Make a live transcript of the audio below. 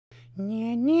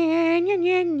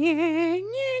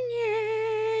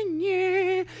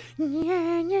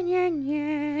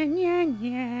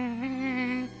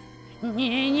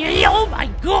Oh my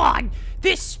god!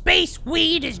 This space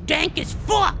weed is dank as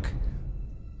fuck!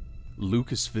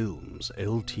 Lucasfilms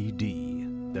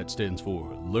Ltd. That stands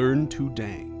for Learn to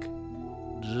Dank.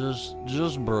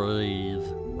 Just breathe.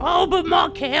 Oh, but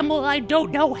Mark Hamill, I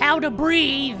don't know how to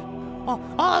breathe.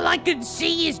 All I can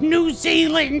see is New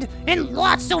Zealand and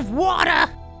lots of water.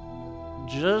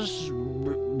 Just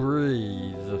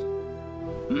breathe.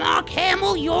 Mark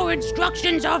Hamill, your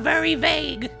instructions are very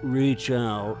vague. Reach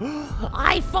out.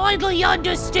 I finally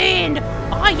understand.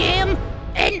 I am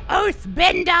an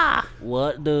earthbender.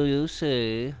 What do you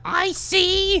see? I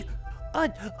see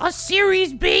a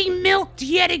series being milked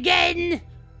yet again.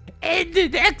 And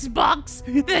an Xbox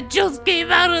that just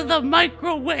came out of the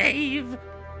microwave.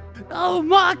 Oh,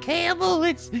 Mark Hamill,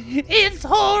 it's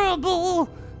horrible.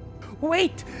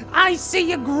 Wait, I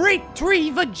see a great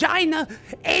tree vagina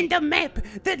and a map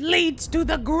that leads to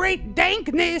the Great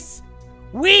Dankness.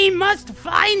 We must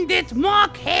find it,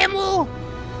 Mark Hamill.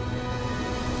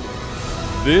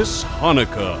 This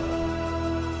Hanukkah,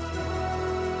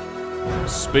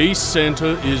 Space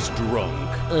Santa is drunk.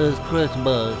 It's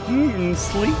Christmas.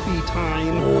 Sleepy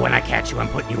time. Oh, when I catch you, I'm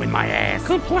putting you in my ass.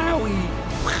 Kaplowy.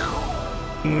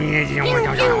 I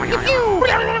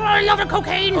love the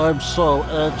cocaine. I'm so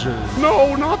edgy.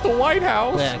 No, not the White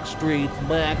House. Back streets,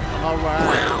 back,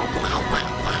 alright.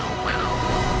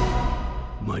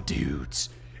 My dudes,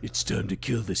 it's time to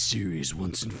kill this series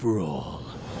once and for all.